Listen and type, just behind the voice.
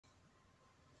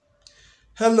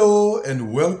Hello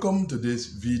and welcome to this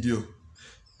video.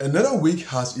 Another week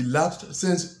has elapsed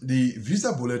since the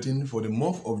visa bulletin for the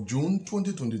month of June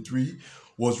 2023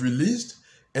 was released,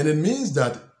 and it means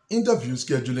that interview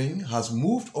scheduling has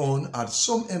moved on at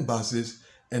some embassies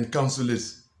and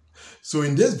consulates. So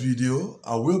in this video,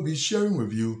 I will be sharing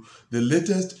with you the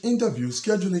latest interview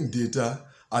scheduling data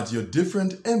at your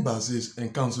different embassies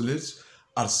and consulates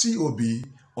at COB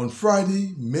on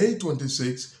Friday, May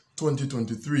 26,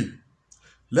 2023.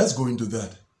 Let's go into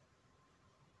that.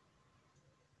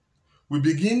 We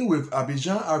begin with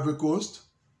Abidjan, Ivory Coast.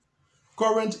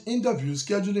 Current interview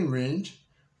scheduling range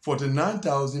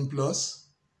 49,000 plus.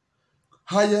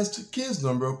 Highest case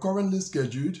number currently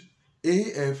scheduled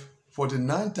AF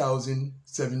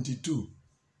 49,072.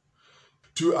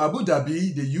 To Abu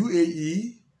Dhabi, the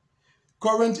UAE.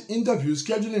 Current interview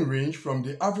scheduling range from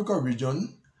the Africa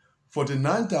region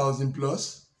 49,000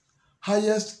 plus.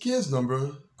 Highest case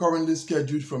number currently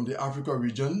scheduled from the Africa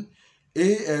region,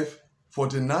 AF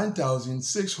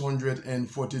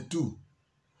 49,642.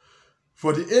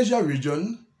 For the Asia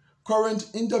region, current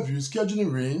interview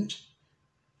scheduling range,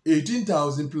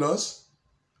 18,000 plus.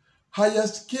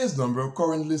 Highest case number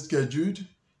currently scheduled,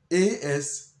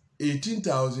 AS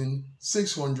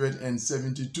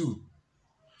 18,672.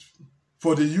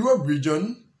 For the Europe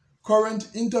region, current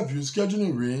interview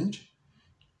scheduling range,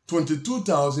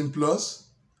 22,000 plus.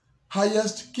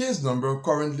 Highest case number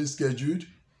currently scheduled,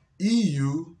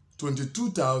 EU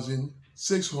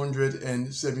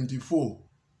 22,674.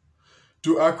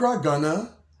 To Accra,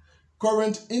 Ghana,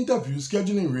 current interview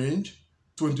scheduling range,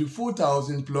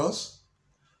 24,000 plus.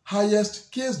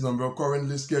 Highest case number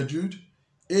currently scheduled,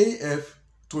 AF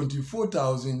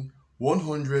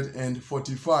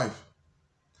 24,145.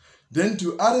 Then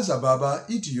to Addis Ababa,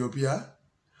 Ethiopia,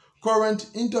 current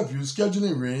interview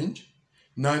scheduling range,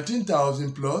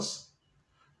 19,000 plus.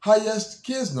 Highest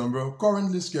case number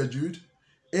currently scheduled,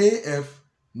 AF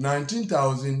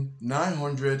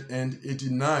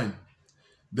 19,989.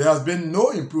 There has been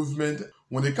no improvement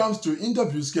when it comes to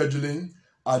interview scheduling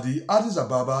at the Addis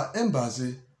Ababa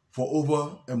embassy for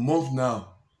over a month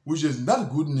now, which is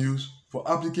not good news for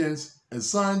applicants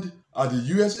assigned at the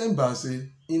US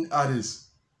Embassy in Addis.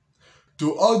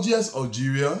 To Algiers,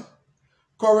 Algeria,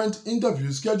 current interview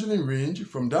scheduling range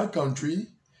from that country,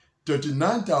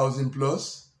 39,000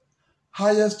 plus.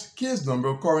 Highest case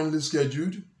number currently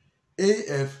scheduled,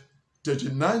 AF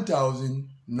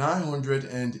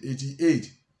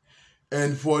 39,988.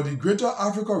 And for the Greater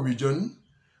Africa region,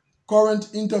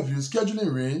 current interview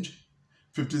scheduling range,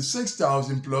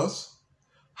 56,000 plus.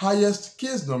 Highest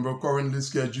case number currently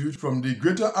scheduled from the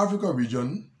Greater Africa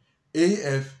region,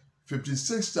 AF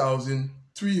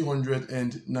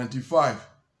 56,395.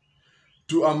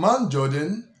 To Amman,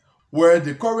 Jordan, where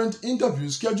the current interview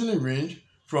scheduling range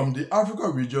from the Africa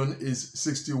region is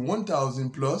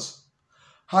 61,000 plus.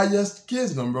 Highest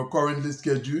case number currently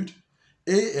scheduled,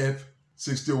 AF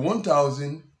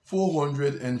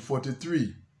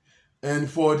 61,443. And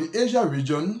for the Asia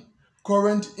region,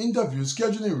 current interview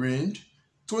scheduling range,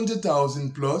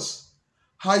 20,000 plus.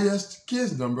 Highest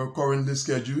case number currently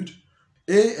scheduled,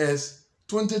 AS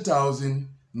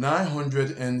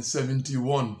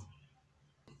 20,971.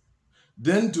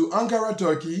 Then to Ankara,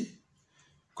 Turkey,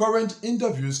 current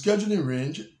interview scheduling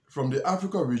range from the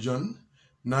Africa region,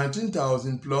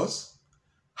 19,000 plus.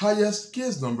 Highest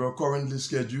case number currently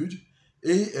scheduled,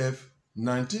 AF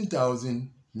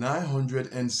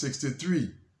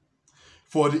 19,963.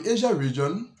 For the Asia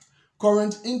region,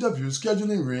 current interview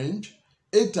scheduling range,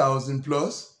 8,000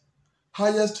 plus.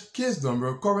 Highest case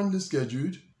number currently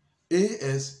scheduled,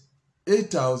 AS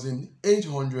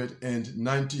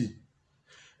 8,890.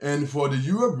 And for the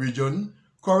Europe region,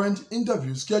 current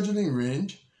interview scheduling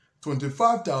range,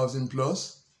 25,000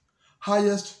 plus.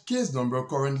 Highest case number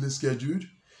currently scheduled,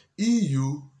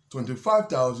 EU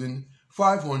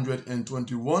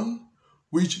 25,521,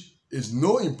 which is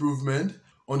no improvement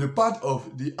on the part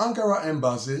of the Ankara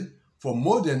embassy for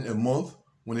more than a month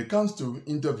when it comes to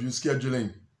interview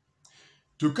scheduling.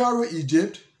 To Cairo,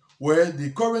 Egypt, where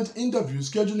the current interview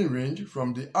scheduling range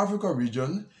from the Africa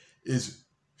region is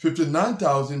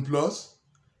 59,000 plus.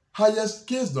 Highest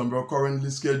case number currently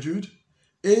scheduled,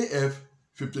 AF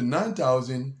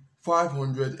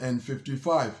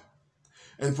 59,555.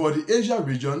 And for the Asia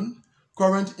region,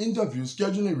 current interview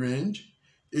scheduling range,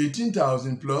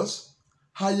 18,000 plus.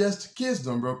 Highest case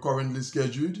number currently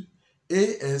scheduled,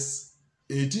 AS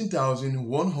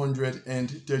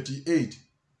 18,138.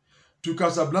 To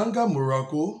Casablanca,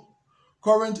 Morocco,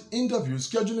 current interview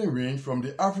scheduling range from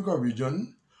the Africa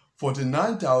region,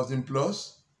 49,000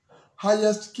 plus.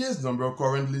 Highest case number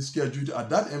currently scheduled at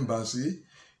that embassy,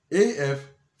 AF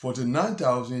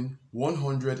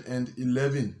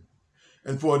 49,111.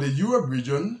 And for the Europe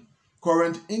region,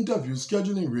 current interview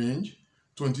scheduling range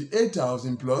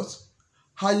 28,000 plus,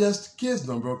 highest case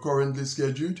number currently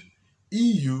scheduled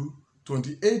EU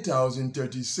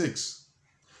 28,036.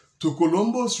 To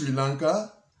Colombo, Sri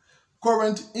Lanka,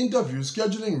 current interview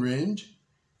scheduling range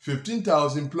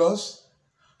 15,000 plus,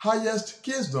 highest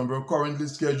case number currently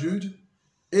scheduled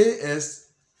AS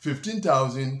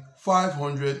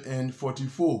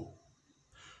 15,544.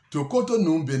 To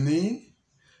Cotonou, Benin,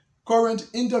 current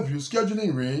interview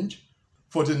scheduling range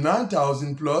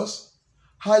 49,000 plus,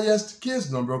 highest case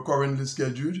number currently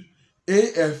scheduled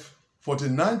AF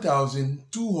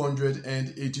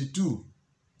 49,282.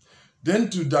 Then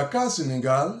to Dakar,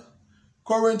 Senegal,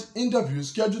 current interview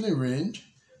scheduling range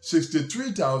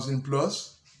 63,000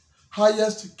 plus,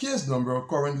 highest case number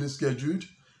currently scheduled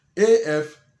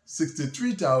AF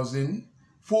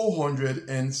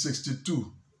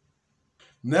 63,462.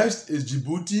 Next is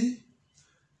Djibouti,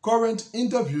 current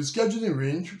interview scheduling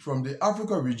range from the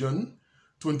Africa region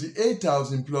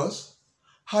 28,000 plus,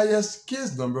 highest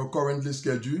case number currently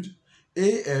scheduled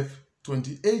AF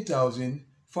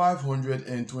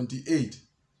 28,528.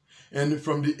 And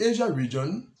from the Asia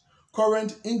region,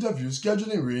 current interview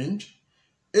scheduling range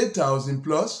 8,000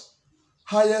 plus,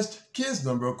 highest case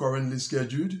number currently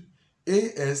scheduled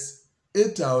AS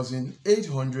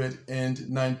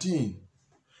 8,819.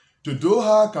 To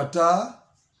Doha, Qatar,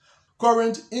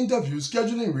 current interview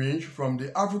scheduling range from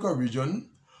the Africa region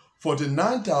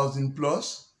 49,000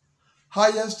 plus,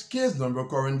 highest case number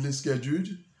currently scheduled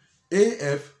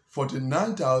AF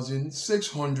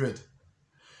 49,600.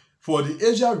 For the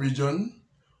Asia region,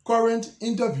 current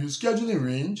interview scheduling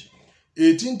range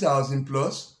 18,000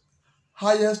 plus,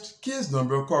 highest case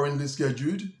number currently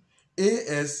scheduled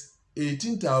AS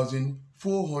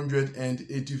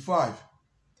 18,485.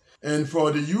 And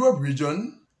for the Europe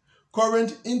region,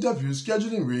 current interview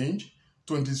scheduling range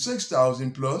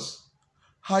 26,000 plus,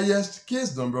 highest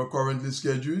case number currently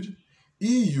scheduled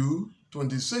EU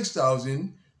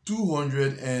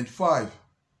 26,205.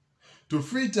 To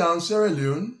Freetown, Sierra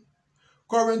Leone,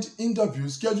 current interview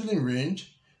scheduling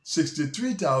range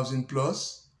 63,000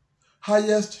 plus,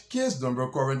 highest case number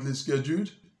currently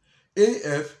scheduled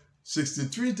AF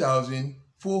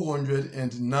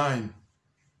 63,409.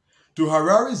 To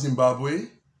Harare,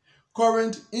 Zimbabwe,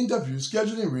 current interview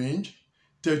scheduling range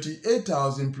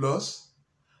 38,000 plus,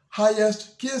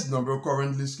 highest case number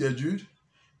currently scheduled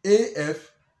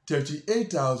AF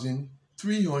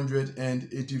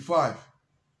 38,385.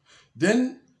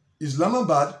 Then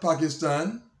Islamabad,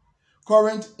 Pakistan,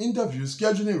 current interview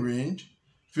scheduling range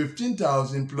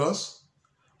 15,000 plus,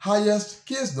 highest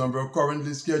case number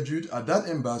currently scheduled at that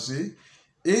embassy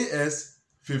AS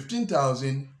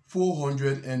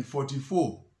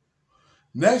 15,444.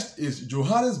 Next is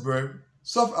Johannesburg,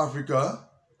 South Africa,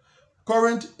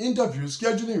 current interview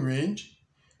scheduling range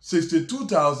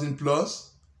 62,000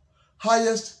 plus,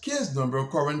 highest case number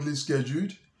currently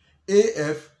scheduled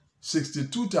AF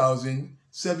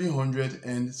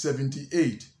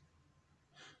 62,778.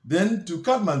 Then to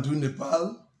Kathmandu,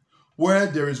 Nepal, where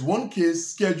there is one case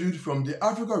scheduled from the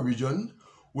Africa region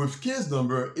with case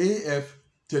number AF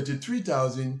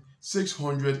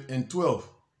 33,612.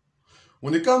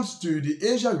 When it comes to the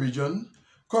Asia region,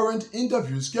 current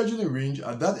interview scheduling range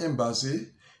at that embassy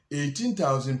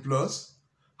 18,000 plus,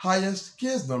 highest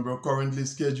case number currently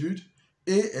scheduled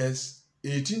AS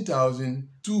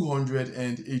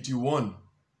 18,281.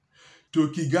 To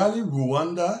Kigali,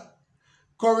 Rwanda,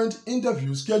 current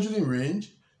interview scheduling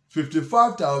range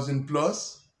 55,000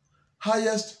 plus,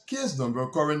 highest case number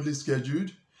currently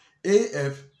scheduled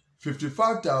AF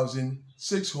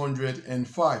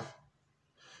 55,605.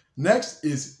 Next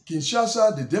is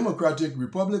Kinshasa, the Democratic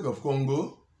Republic of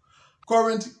Congo,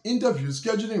 current interview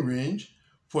scheduling range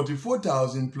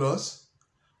 44,000 plus,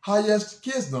 highest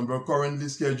case number currently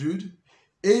scheduled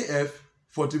AF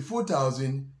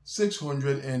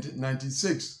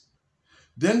 44,696.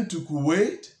 Then to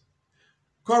Kuwait,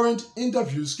 current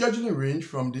interview scheduling range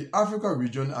from the Africa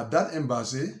region at that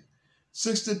embassy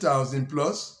 60,000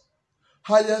 plus,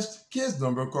 highest case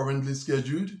number currently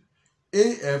scheduled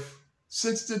AF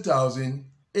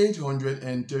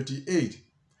 60,838.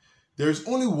 There is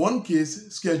only one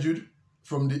case scheduled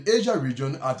from the Asia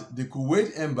region at the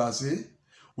Kuwait embassy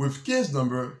with case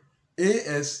number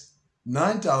AS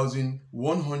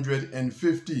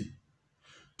 9,150.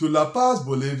 To La Paz,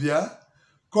 Bolivia,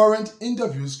 current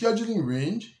interview scheduling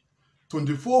range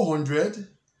 2,400,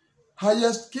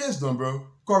 highest case number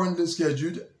currently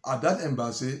scheduled at that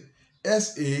embassy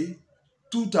SA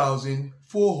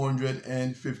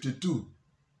 2,452.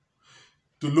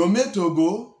 To Lomé,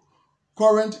 Togo,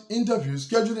 current interview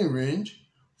scheduling range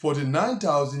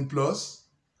 49,000 plus,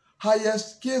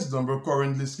 highest case number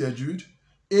currently scheduled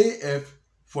AF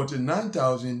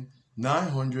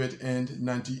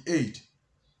 49,998.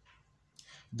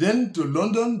 Then to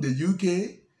London, the UK,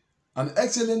 an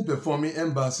excellent performing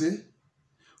embassy,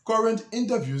 current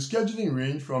interview scheduling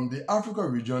range from the Africa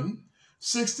region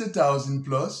 60,000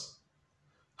 plus,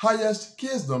 highest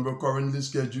case number currently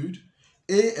scheduled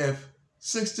AF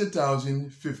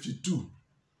 60,052.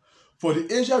 For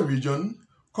the Asia region,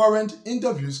 current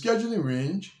interview scheduling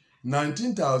range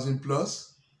 19,000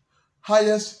 plus,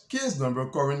 highest case number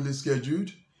currently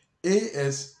scheduled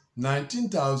AS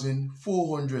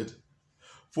 19,400.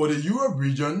 For the Europe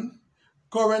region,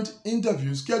 current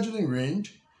interview scheduling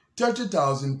range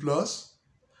 30,000 plus,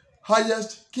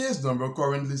 highest case number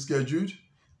currently scheduled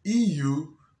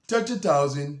EU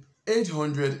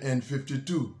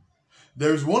 30,852.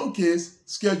 There is one case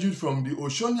scheduled from the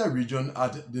Oceania region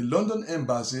at the London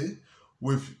Embassy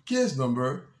with case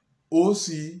number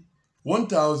OC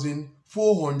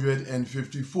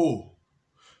 1454.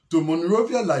 To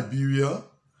Monrovia, Liberia,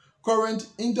 current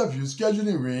interview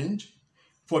scheduling range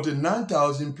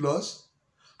 49,000 plus,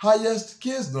 highest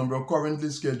case number currently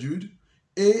scheduled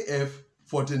AF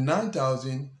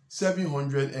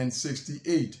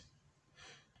 49,768.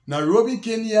 Nairobi,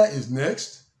 Kenya is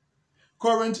next.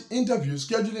 Current interview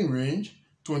scheduling range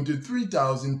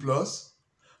 23,000 plus,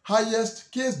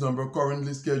 highest case number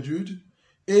currently scheduled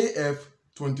AF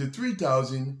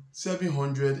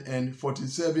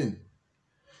 23,747.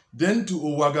 Then to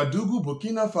Ouagadougou,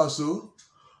 Burkina Faso,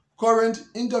 current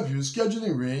interview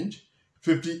scheduling range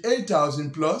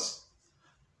 58,000 plus,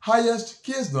 highest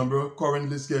case number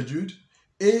currently scheduled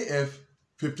AF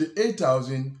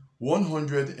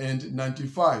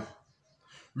 58,195.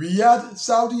 Riyadh,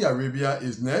 Saudi Arabia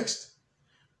is next.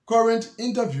 Current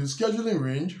interview scheduling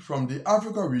range from the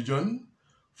Africa region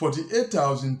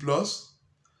 48,000 plus,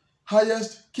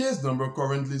 highest case number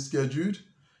currently scheduled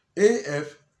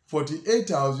AF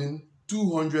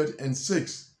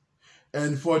 48,206.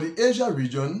 And for the Asia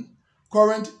region,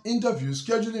 current interview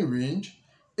scheduling range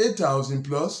 8,000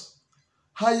 plus,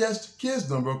 highest case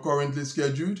number currently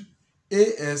scheduled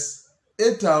AS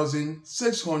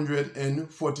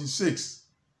 8,646.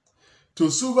 To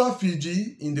Suva,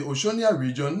 Fiji in the Oceania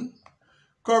region,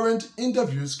 current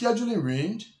interview scheduling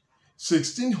range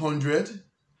 1,600,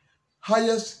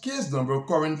 highest case number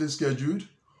currently scheduled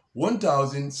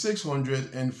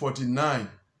 1,649.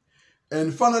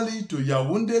 And finally to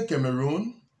Yaoundé,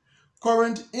 Cameroon,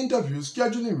 current interview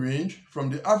scheduling range from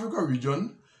the Africa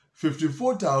region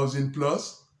 54,000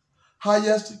 plus,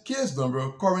 highest case number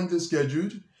currently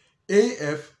scheduled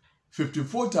AF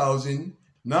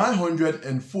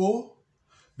 54,904.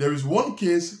 There is one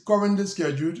case currently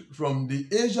scheduled from the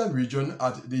Asia region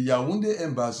at the Yaoundé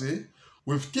Embassy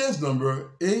with case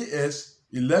number AS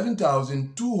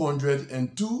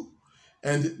 11,202,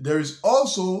 and there is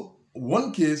also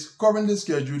one case currently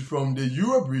scheduled from the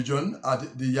Europe region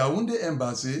at the Yaoundé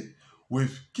Embassy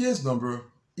with case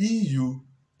number EU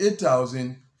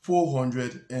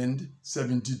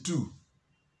 8,472.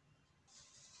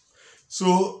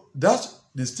 So that's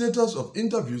the status of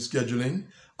interview scheduling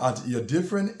at your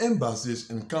different embassies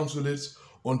and consulates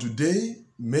on today,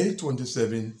 May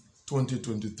 27,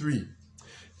 2023.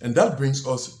 And that brings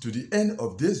us to the end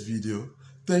of this video.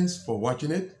 Thanks for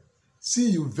watching it. See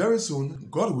you very soon,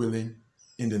 God willing,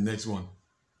 in the next one.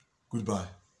 Goodbye.